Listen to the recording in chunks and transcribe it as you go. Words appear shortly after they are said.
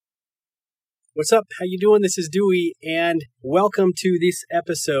What's up? How you doing? This is Dewey, and welcome to this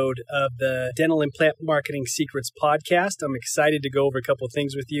episode of the Dental Implant Marketing Secrets podcast. I'm excited to go over a couple of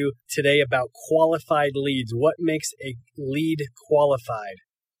things with you today about qualified leads. What makes a lead qualified?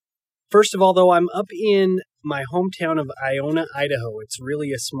 First of all, though, I'm up in my hometown of Iona, Idaho. It's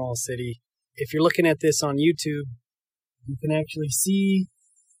really a small city. If you're looking at this on YouTube, you can actually see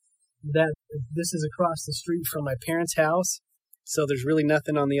that this is across the street from my parents' house. So there's really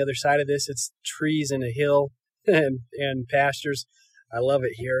nothing on the other side of this. It's trees and a hill and pastures. I love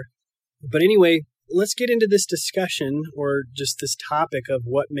it here. But anyway, let's get into this discussion or just this topic of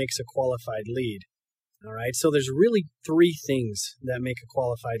what makes a qualified lead. All right. So there's really three things that make a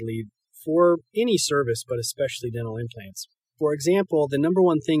qualified lead for any service, but especially dental implants. For example, the number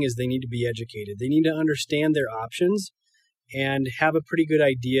one thing is they need to be educated. They need to understand their options and have a pretty good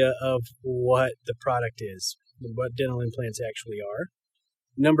idea of what the product is, what dental implants actually are.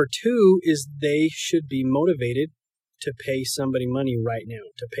 Number two is they should be motivated to pay somebody money right now,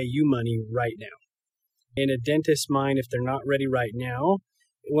 to pay you money right now. In a dentist's mind, if they're not ready right now,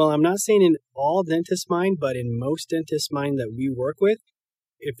 well, I'm not saying in all dentists' mind, but in most dentists' mind that we work with,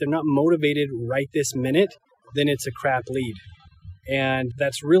 if they're not motivated right this minute, then it's a crap lead. And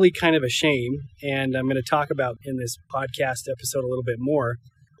that's really kind of a shame. And I'm going to talk about in this podcast episode a little bit more.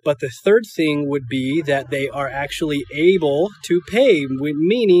 But the third thing would be that they are actually able to pay,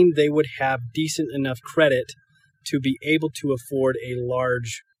 meaning they would have decent enough credit to be able to afford a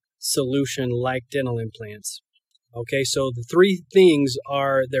large solution like dental implants. Okay, so the three things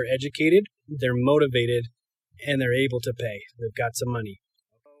are they're educated, they're motivated, and they're able to pay. They've got some money.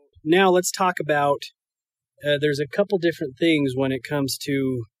 Now let's talk about, there's a couple different things when it comes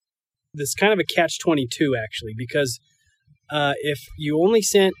to this kind of a catch-22 actually, because if you only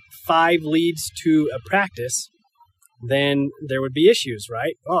sent 5 leads to a practice, then there would be issues,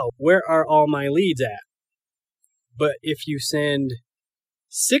 right? Oh, where are all my leads at? But if you send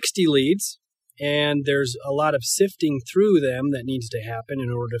 60 leads and there's a lot of sifting through them that needs to happen in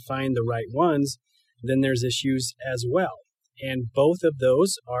order to find the right ones, then there's issues as well. And both of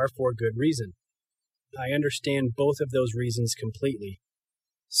those are for good reason. I understand both of those reasons completely.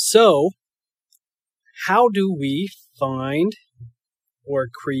 So, how do we find or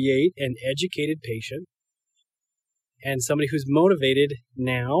create an educated patient and somebody who's motivated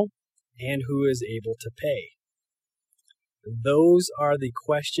now and who is able to pay? Those are the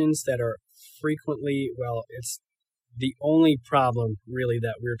questions that are frequently, it's the only problem really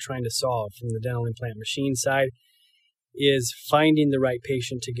that we're trying to solve from the dental implant machine side is finding the right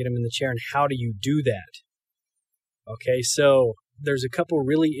patient to get them in the chair. And how do you do that? Okay, so there's a couple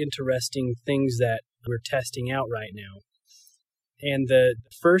really interesting things that we're testing out right now. And the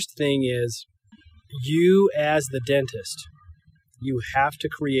first thing is you as the dentist, you have to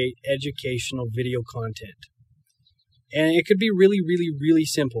create educational video content. And it could be really, really, really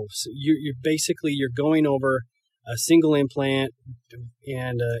simple. So you're going over a single implant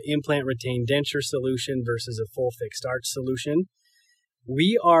and an implant retained denture solution versus a full fixed arch solution.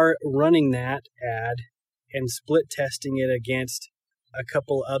 We are running that ad and split testing it against a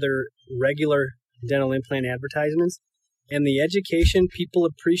couple other regular dental implant advertisements. And the education, people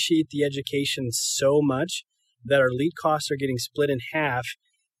appreciate the education so much that our lead costs are getting split in half,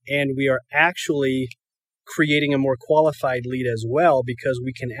 and we are actually creating a more qualified lead as well because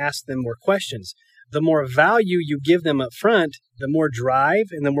we can ask them more questions. The more value you give them up front, the more drive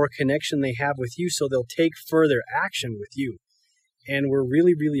and the more connection they have with you, so they'll take further action with you. And we're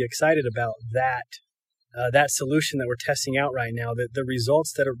really, really excited about that solution that we're testing out right now. The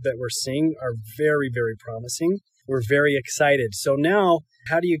results that we're seeing are very, very promising. We're very excited. So now,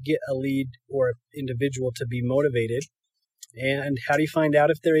 how do you get a lead or an individual to be motivated? And how do you find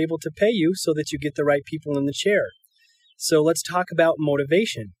out if they're able to pay you so that you get the right people in the chair? So let's talk about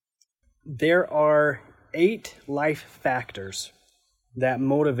motivation. There are 8 life factors that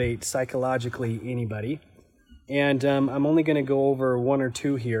motivate psychologically anybody. And I'm only going to go over 1 or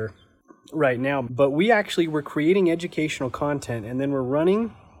 2 here right now. But we're creating educational content, and then we're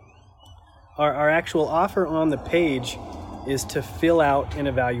running our actual offer on the page is to fill out an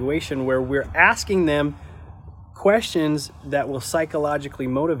evaluation where we're asking them questions that will psychologically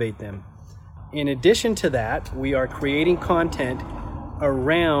motivate them. In addition to that, we are creating content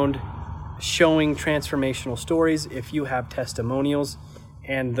around showing transformational stories. If you have testimonials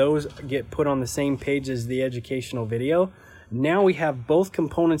and those get put on the same page as the educational video, now we have both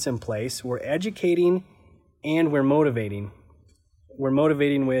components in place. We're educating and we're motivating. We're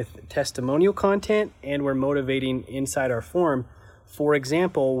motivating with testimonial content and we're motivating inside our form. For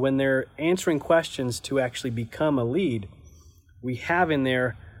example, when they're answering questions to actually become a lead, we have in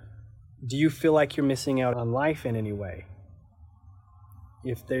there Do you feel like you're missing out on life in any way?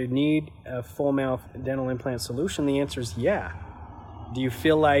 If they need a full mouth dental implant solution, the answer is yeah. Do you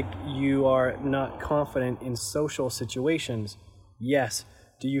feel like you are not confident in social situations? Yes.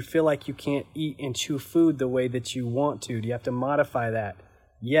 Do you feel like you can't eat and chew food the way that you want to? Do you have to modify that?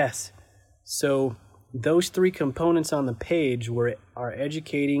 Yes. So those three components on the page are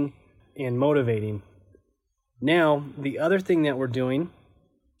educating and motivating. Now, the other thing that we're doing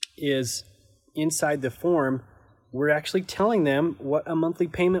is inside the form, we're actually telling them what a monthly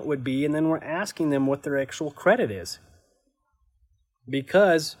payment would be, and then we're asking them what their actual credit is.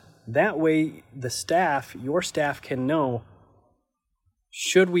 Because that way your staff can know,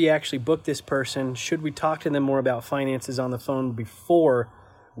 should we actually book this person? Should we talk to them more about finances on the phone before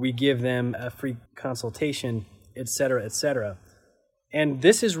we give them a free consultation, et cetera, et cetera. And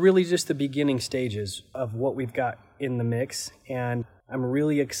this is really just the beginning stages of what we've got in the mix. And I'm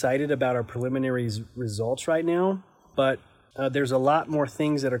really excited about our preliminary results right now, but there's a lot more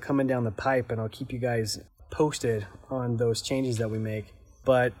things that are coming down the pipe, and I'll keep you guys posted on those changes that we make.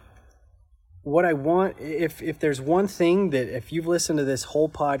 But what I want, if there's one thing that, if you've listened to this whole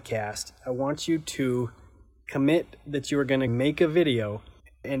podcast, I want you to commit that you are going to make a video,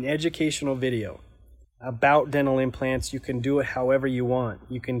 an educational video about dental implants. You can do it however you want.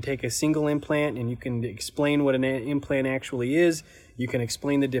 You can take a single implant and you can explain what an implant actually is. You can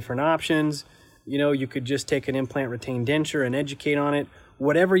explain the different options. You could just take an implant retained denture and educate on it.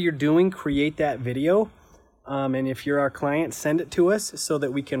 Whatever you're doing, create that video. And if you're our client, send it to us so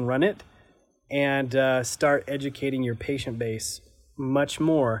that we can run it and start educating your patient base much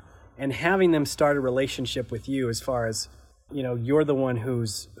more and having them start a relationship with you as far as, you're the one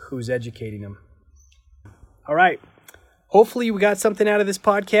who's educating them. All right. Hopefully we got something out of this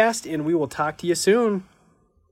podcast, and we will talk to you soon.